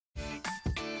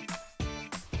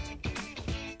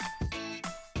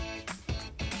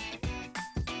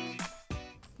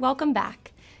Welcome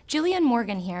back. Jillian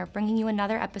Morgan here, bringing you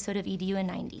another episode of EDU in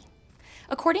 90.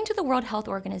 According to the World Health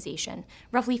Organization,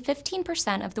 roughly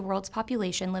 15% of the world's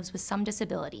population lives with some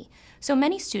disability, so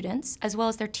many students, as well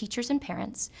as their teachers and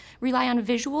parents, rely on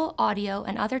visual, audio,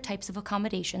 and other types of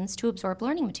accommodations to absorb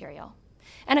learning material.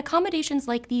 And accommodations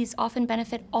like these often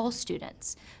benefit all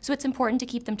students, so it's important to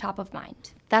keep them top of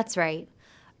mind. That's right.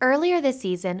 Earlier this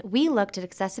season, we looked at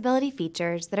accessibility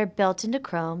features that are built into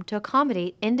Chrome to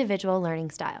accommodate individual learning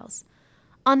styles.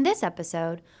 On this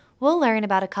episode, we'll learn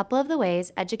about a couple of the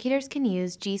ways educators can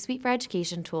use G Suite for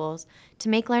Education tools to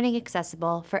make learning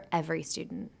accessible for every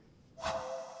student.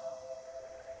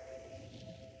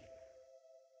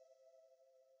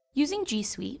 Using G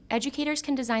Suite, educators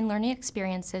can design learning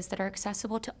experiences that are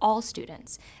accessible to all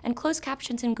students, and closed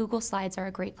captions in Google Slides are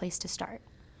a great place to start.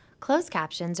 Closed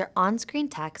captions are on-screen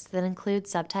text that includes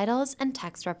subtitles and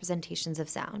text representations of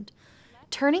sound.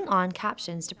 Turning on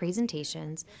captions to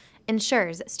presentations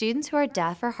ensures that students who are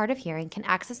deaf or hard of hearing can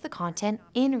access the content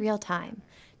in real time.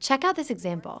 Check out this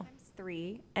example.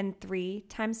 3 and 3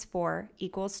 times 4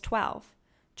 equals 12.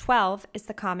 12 is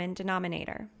the common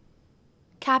denominator.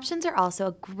 Captions are also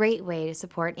a great way to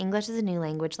support English as a new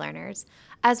language learners,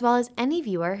 as well as any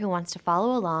viewer who wants to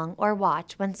follow along or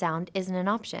watch when sound isn't an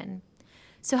option.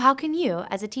 So how can you,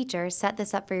 as a teacher, set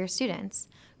this up for your students?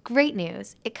 Great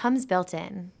news, it comes built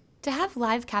in. To have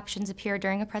live captions appear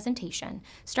during a presentation,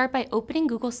 start by opening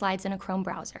Google Slides in a Chrome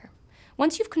browser.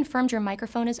 Once you've confirmed your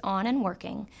microphone is on and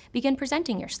working, begin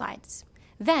presenting your slides.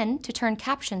 Then, to turn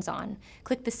captions on,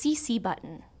 click the CC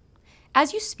button.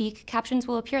 As you speak, captions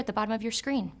will appear at the bottom of your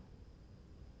screen.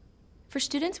 For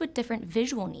students with different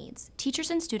visual needs, teachers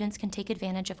and students can take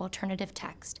advantage of alternative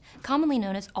text, commonly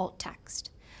known as alt text.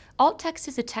 Alt text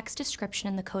is a text description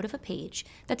in the code of a page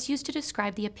that's used to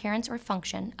describe the appearance or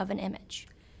function of an image.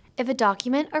 If a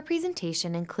document or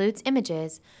presentation includes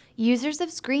images, users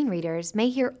of screen readers may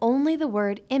hear only the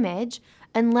word image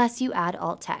unless you add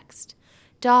alt text.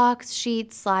 Docs,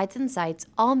 sheets, slides, and sites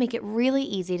all make it really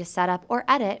easy to set up or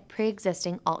edit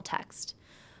pre-existing alt text.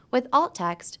 With alt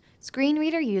text, screen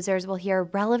reader users will hear a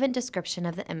relevant description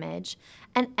of the image,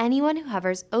 and anyone who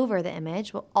hovers over the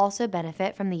image will also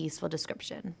benefit from the useful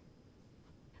description.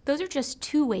 Those are just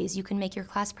two ways you can make your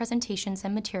class presentations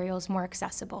and materials more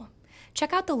accessible.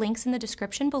 Check out the links in the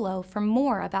description below for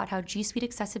more about how G Suite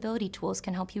accessibility tools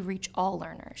can help you reach all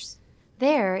learners.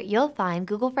 There, you'll find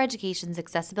Google for Education's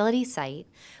accessibility site,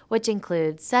 which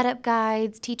includes setup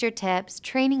guides, teacher tips,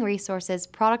 training resources,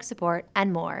 product support,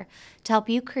 and more to help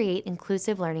you create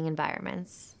inclusive learning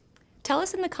environments. Tell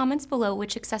us in the comments below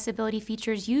which accessibility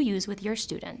features you use with your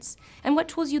students and what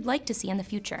tools you'd like to see in the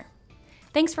future.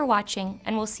 Thanks for watching,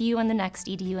 and we'll see you on the next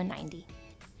EDU in 90.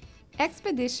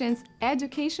 Expeditions,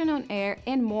 education on air,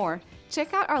 and more.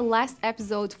 Check out our last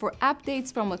episode for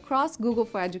updates from across Google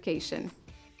for Education.